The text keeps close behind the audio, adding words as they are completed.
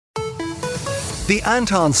The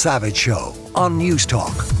Anton Savage Show on News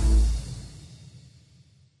Talk.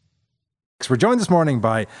 We're joined this morning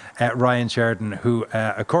by Ryan Sheridan, who,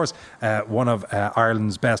 of course, one of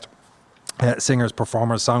Ireland's best singers,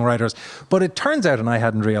 performers, songwriters. But it turns out, and I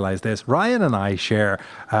hadn't realised this, Ryan and I share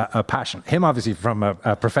a passion. Him, obviously, from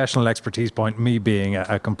a professional expertise point, me being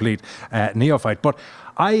a complete neophyte. But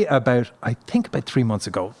I think about 3 months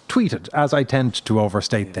ago, tweeted, as I tend to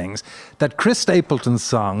overstate things, that Chris Stapleton's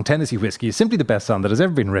song, Tennessee Whiskey, is simply the best song that has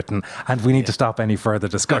ever been written, and we need to stop any further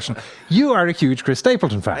discussion. You are a huge Chris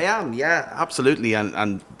Stapleton fan. I am, yeah, absolutely.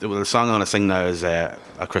 And the song I'm going to sing now is a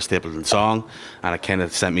Chris Stapleton song, and it kind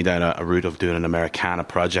of sent me down a route of doing an Americana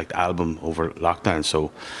project album over lockdown.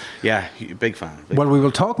 So, yeah, big fan. Well, we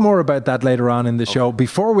will talk more about that later on in the show.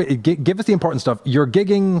 Before we give us the important stuff, you're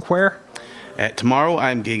gigging where? Tomorrow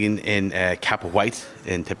I'm gigging in Kappa White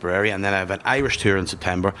in Tipperary, and then I have an Irish tour in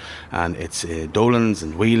September, and it's Dolan's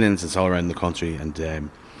and Whelan's, it's all around the country. And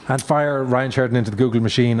fire Ryan Sheridan into the Google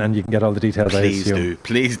machine and you can get all the details.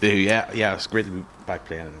 Please do, yeah, it's great to be back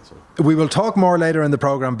playing it. So. We will talk more later in the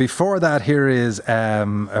programme. Before that, here is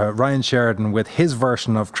Ryan Sheridan with his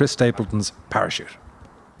version of Chris Stapleton's Parachute.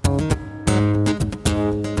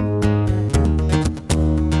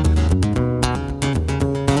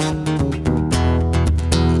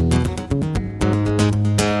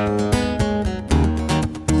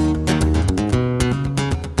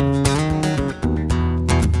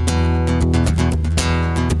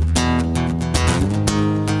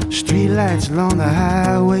 Streetlights along the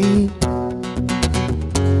highway,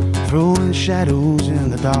 throwing shadows in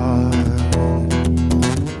the dark,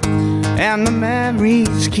 and the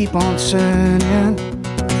memories keep on turning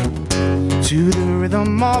to the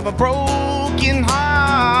rhythm of a broken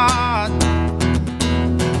heart.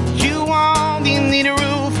 You only need a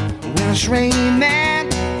roof when it's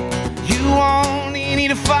raining. You only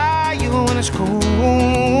need a fire when it's cold.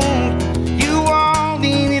 You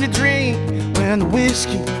only need a drink when the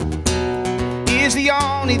whiskey is the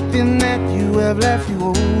only thing that you have left you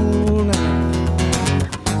hold.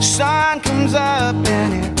 Sun comes up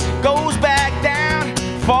and it goes back down,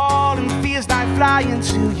 falling feels like flying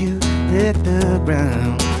till you hit the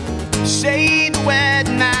ground. Say the word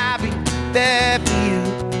and I'll be there for you.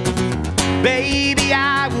 Baby,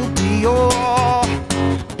 I will be your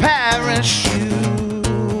parachute.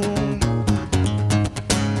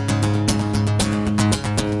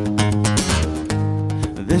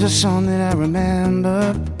 There's a song that I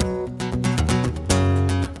remember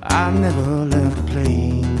I never learned to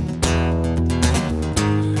play,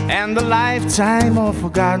 and the lifetime of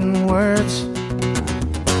forgotten words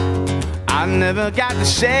I never got to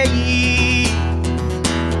say.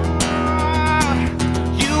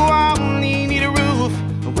 You only need a roof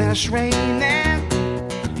when it's raining.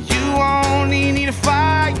 You only need a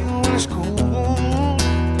fire when it's cold.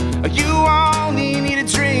 You only need a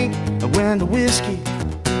drink when the whiskey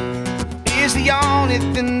is the only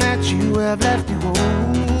thing that you have left to hold.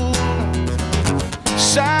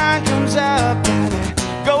 Sun comes up and it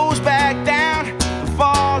goes back down,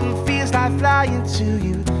 falling feels like flying till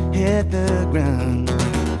you hit the ground.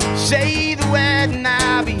 Say the word and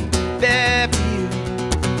I'll be there for you.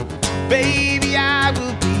 Baby, I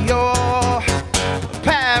will be your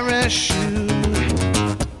parachute.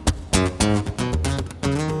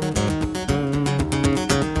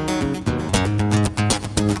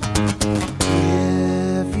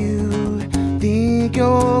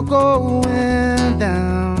 You're going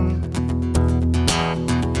down,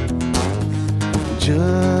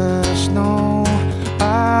 just know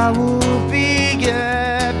I will be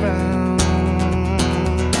around.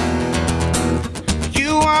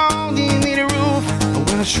 You only need a roof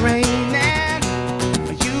when it's raining.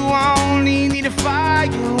 You only need a fire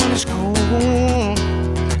when it's cold.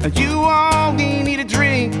 You only need a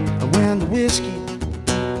drink when the whiskey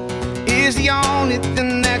is the only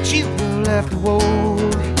thing that you have left to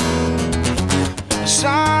hold. The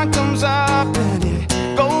sun comes up and it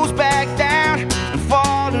goes back down, and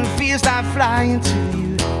falling feels like flying till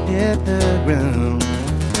you hit the ground.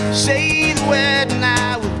 Say the word and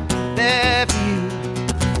I will be there for you.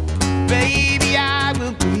 Baby, I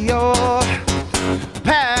will be your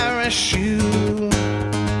parachute.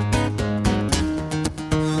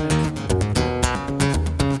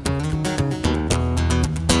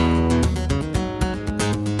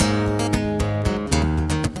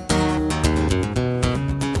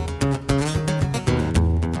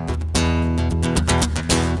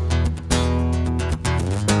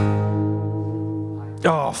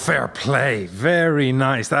 Oh, fair play. Very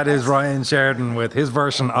nice. That is Ryan Sheridan with his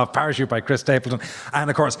version of Parachute by Chris Stapleton. And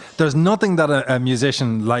of course, there's nothing that a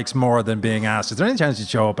musician likes more than being asked, is there any chance you'd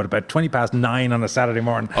show up at about 9:20 on a Saturday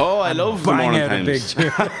morning? Oh, I love the morning out times. a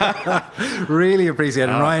big tune. Really appreciate it.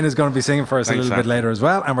 And Ryan is going to be singing for us a little bit later as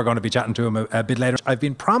well. And we're going to be chatting to him a bit later. I've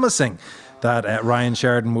been promising that Ryan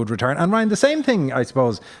Sheridan would return. And Ryan, the same thing, I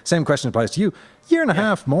suppose, same question applies to you. Year and a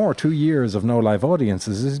half more, 2 years of no live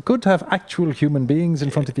audiences. Is it good to have actual human beings in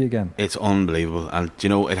front of you again? It's unbelievable. And, you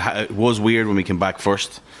know, it was weird when we came back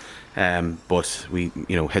first. But we,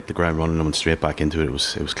 you know, hit the ground running and went straight back into it. It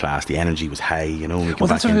was class. The energy was high, you know. Well,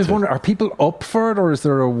 that's what I was wondering. Are people up for it, or is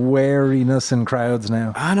there a wariness in crowds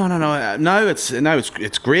now? No. Now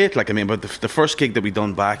it's great. Like, I mean, but the first gig that we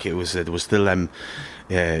done back, it was still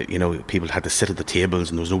you know, people had to sit at the tables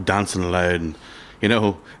and there was no dancing allowed, and you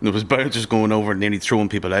know, there was bouncers going over and nearly throwing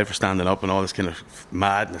people out for standing up and all this kind of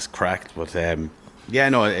madness cracked. But yeah,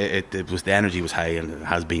 no, it was, the energy was high, and it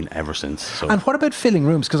has been ever since. So. And what about filling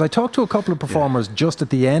rooms? Because I talked to a couple of performers just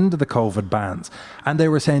at the end of the COVID bans, and they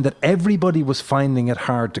were saying that everybody was finding it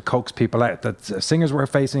hard to coax people out, that singers were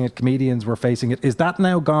facing it, comedians were facing it. Is that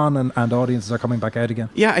now gone, and audiences are coming back out again?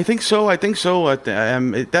 Yeah, I think so. It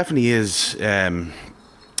definitely is.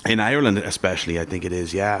 In Ireland especially, I think it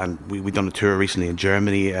is, yeah. And we done a tour recently in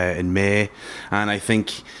Germany in May, and I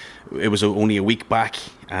think it was only a week back,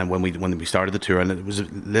 and when we started the tour, and it was a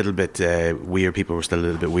little bit weird. People were still a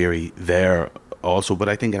little bit weary there also, but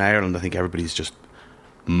I think in Ireland, I think everybody's just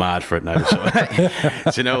mad for it now.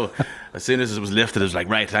 So, you know, as soon as it was lifted, it was like,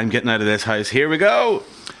 right, I'm getting out of this house, here we go.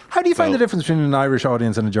 How do you find the difference between an Irish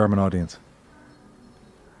audience and a German audience?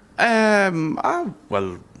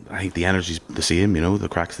 Well, I think the energy's the same, you know, the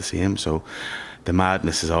crack's the same. So the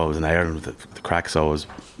madness is always in Ireland. The crack's always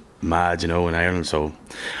mad, you know, in Ireland. So,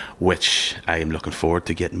 which I am looking forward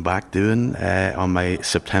to getting back doing on my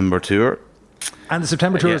September tour. And the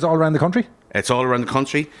September tour is all around the country? It's all around the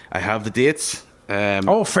country. I have the dates.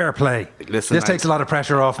 Fair play. Listen, this takes a lot of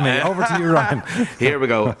pressure off me. Over to you, Ryan. Here we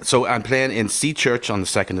go. So I'm playing in Sea Church on the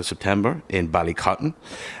 2nd of September in Ballycotton.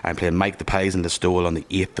 I'm playing Mike the Pies in the Stole on the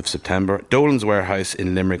 8th of September. Dolan's Warehouse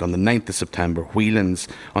in Limerick on the 9th of September. Whelan's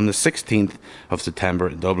on the 16th of September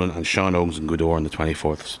in Dublin. And Sean Ogues in Goodore on the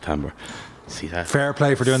 24th of September. See that? Fair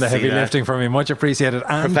play for doing the heavy lifting for me. Much appreciated.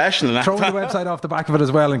 And professional. Throw the website off the back of it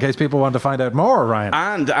as well in case people want to find out more, Ryan.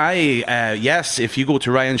 And yes, if you go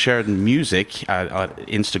to Ryan Sheridan Music at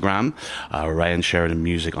Instagram, Ryan Sheridan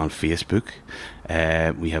Music on Facebook,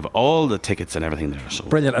 we have all the tickets and everything there. So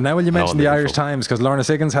brilliant. And now will you mention the Irish Times, because Lorna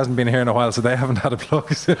Siggins hasn't been here in a while, so they haven't had a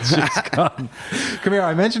plug since she's gone. Come here,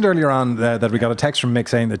 I mentioned earlier on that we got a text from Mick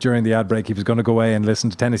saying that during the ad break he was going to go away and listen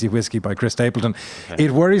to Tennessee Whiskey by Chris Stapleton. Okay.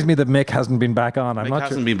 It worries me that Mick hasn't been back on. Mick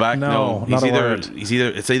hasn't been back. No,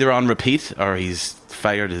 it's either on repeat or he's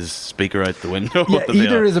fired his speaker out the window. Yeah,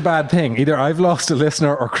 either is a bad thing. Either I've lost a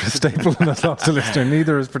listener or Chris Stapleton has lost a listener.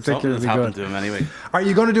 Neither is particularly good. To him anyway. Are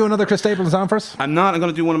you going to do another Chris Stapleton song for us? I'm not. I'm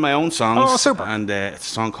going to do one of my own songs. Oh, super. And it's a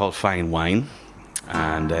song called Fine Wine.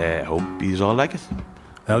 And I hope you all like it.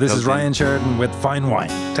 Well, this is Ryan Sheridan with Fine Wine.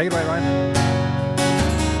 Take it away, Ryan.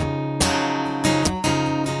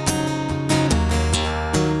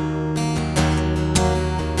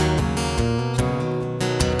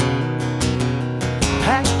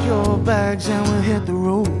 Bags and we'll hit the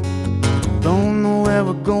road. Don't know where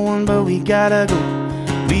we're going, but we gotta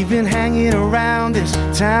go. We've been hanging around this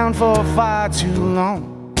town for far too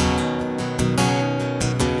long.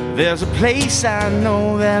 There's a place I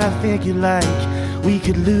know that I think you like. We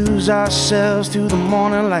could lose ourselves to the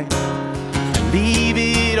morning light and leave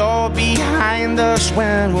it all behind us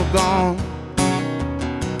when we're gone.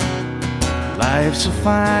 Life's a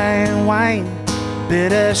fine wine,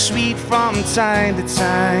 bittersweet from time to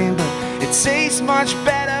time, but it tastes much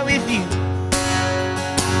better with you.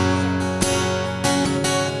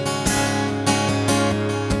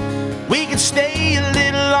 We could stay a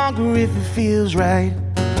little longer if it feels right.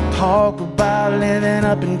 Talk about living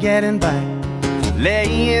up and getting by,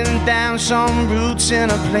 laying down some roots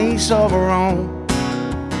in a place of our own.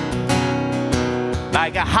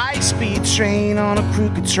 Like a high-speed train on a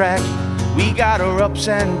crooked track, we got our ups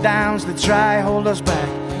and downs that try to hold us back.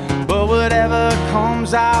 But whatever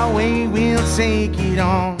comes our way, we'll take it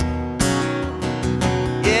on.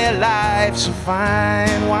 Yeah, life's a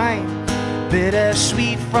fine wine,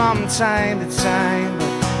 bittersweet from time to time,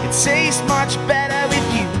 but it tastes much better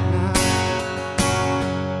with you.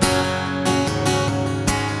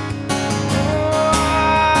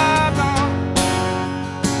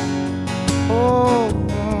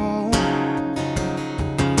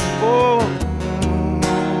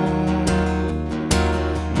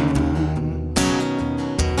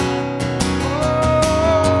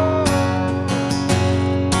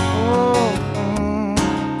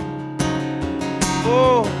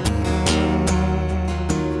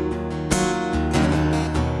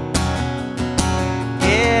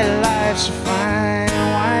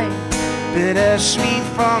 bittersweet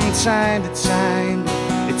from time to time.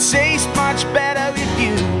 It tastes much better with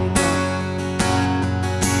you.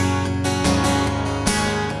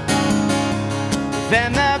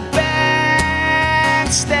 Then the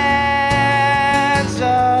band stands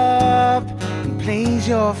up and plays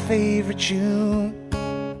your favorite tune.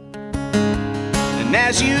 And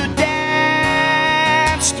as you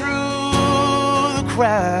dance through the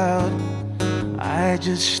crowd, I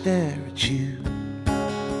just stare at you.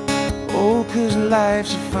 Oh, 'cause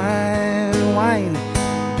life's a fine wine,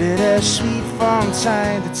 bittersweet from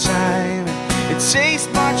time to time. It tastes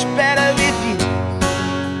much better with you.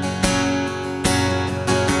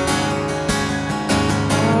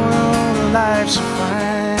 Oh, life's a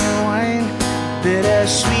fine wine,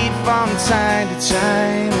 bittersweet from time to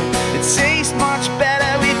time. It tastes much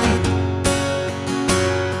better with you.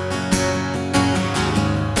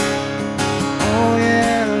 Oh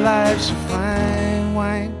yeah, life's a fine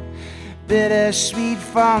wine, bittersweet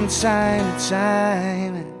from time to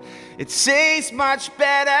time. It tastes much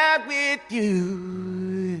better with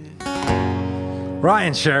you.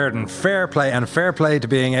 Ryan Sheridan, fair play, and fair play to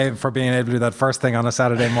being able to do that first thing on a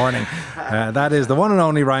Saturday morning. That is the one and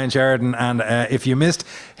only Ryan Sheridan, and if you missed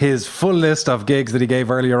his full list of gigs that he gave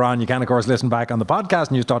earlier on, you can of course listen back on the podcast,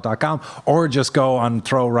 newstalk.com, or just go and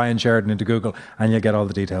throw Ryan Sheridan into Google and you'll get all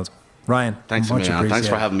the details. Ryan, thanks much appreciated. Thanks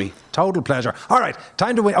for having me. Total pleasure. All right,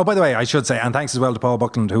 time to win. Oh, by the way, I should say, and thanks as well to Paul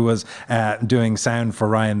Buckland, who was doing sound for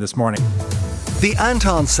Ryan this morning. The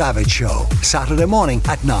Anton Savage Show, Saturday morning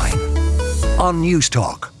at 9 on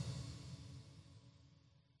Newstalk.